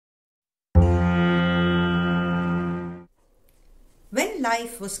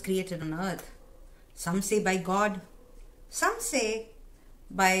life was created on earth? Some say by God, some say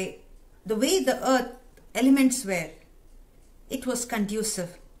by the way the earth elements were. It was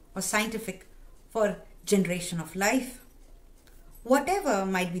conducive or scientific for generation of life. Whatever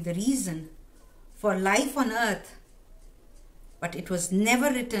might be the reason for life on earth, but it was never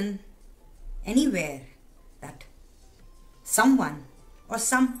written anywhere that someone or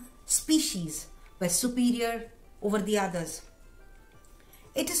some species were superior over the others.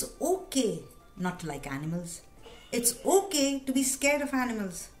 It is okay not to like animals. It's okay to be scared of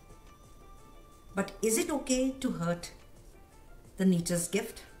animals. But is it okay to hurt the nature's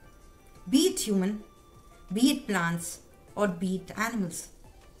gift? Be it human, be it plants, or be it animals.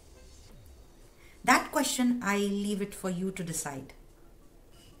 That question I leave it for you to decide.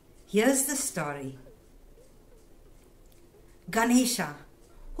 Here's the story. Ganesha,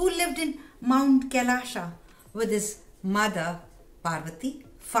 who lived in Mount Ganesha with his mother Parvati,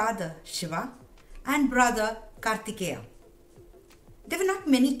 father Shiva, and brother Kartikeya. There were not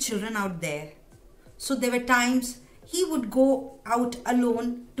many children out there, so there were times he would go out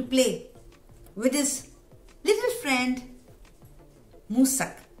alone to play with his little friend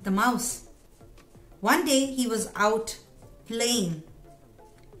Musak, the mouse. One day he was out playing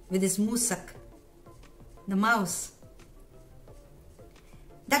with his Musak, the mouse,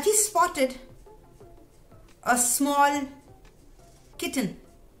 that he spotted a small kitten.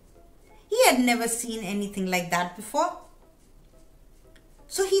 He had never seen anything like that before.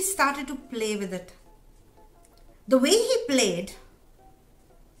 So he started to play with it. The way he played,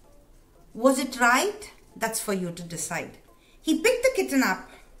 was it right? That's for you to decide. He picked the kitten up.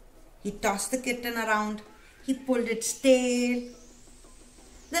 He tossed the kitten around. He pulled its tail.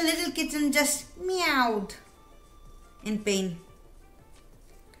 The little kitten just meowed in pain.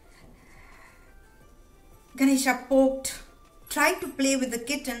 Ganesha poked, tried to play with the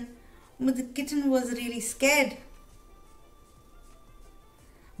kitten, but the kitten was really scared.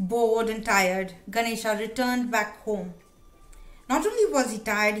 Bored and tired, Ganesha returned back home. Not only was he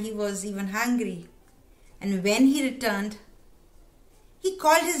tired, he was even hungry. And when he returned, he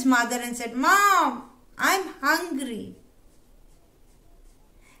called his mother and said, "Mom, I'm hungry."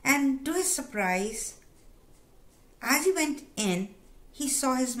 And to his surprise, as he went in, he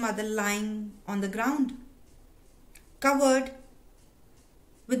saw his mother lying on the ground, covered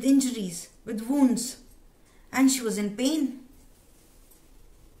with injuries, with wounds, and she was in pain.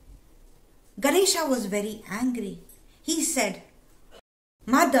 Ganesha was very angry. He said,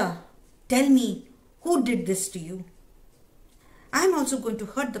 "Mother, tell me, who did this to you? I am also going to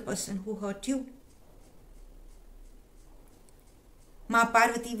hurt the person who hurt you." Ma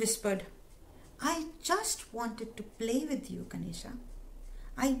Parvati whispered, "I just wanted to play with you, Ganesha.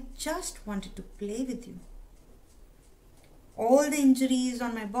 I just wanted to play with you. All the injuries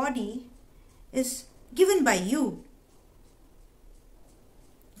on my body is given by you."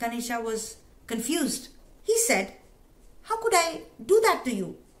 Ganesha was confused. He said, "How could I do that to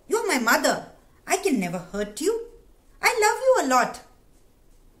you? You're my mother. I can never hurt you. I love you a lot."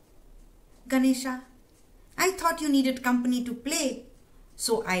 "Ganesha, I thought you needed company to play,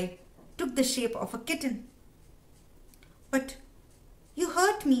 so I took the shape of a kitten. But you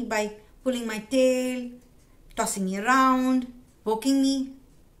hurt me by pulling my tail, tossing me around, poking me."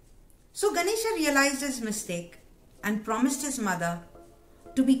 So Ganesha realized his mistake and promised his mother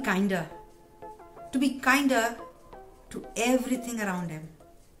to be kinder to everything around him.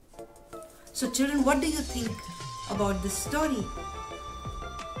 So children, what do you think about this story?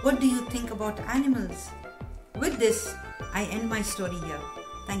 What do you think about animals? With this, I end my story here.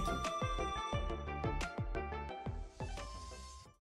 Thank you.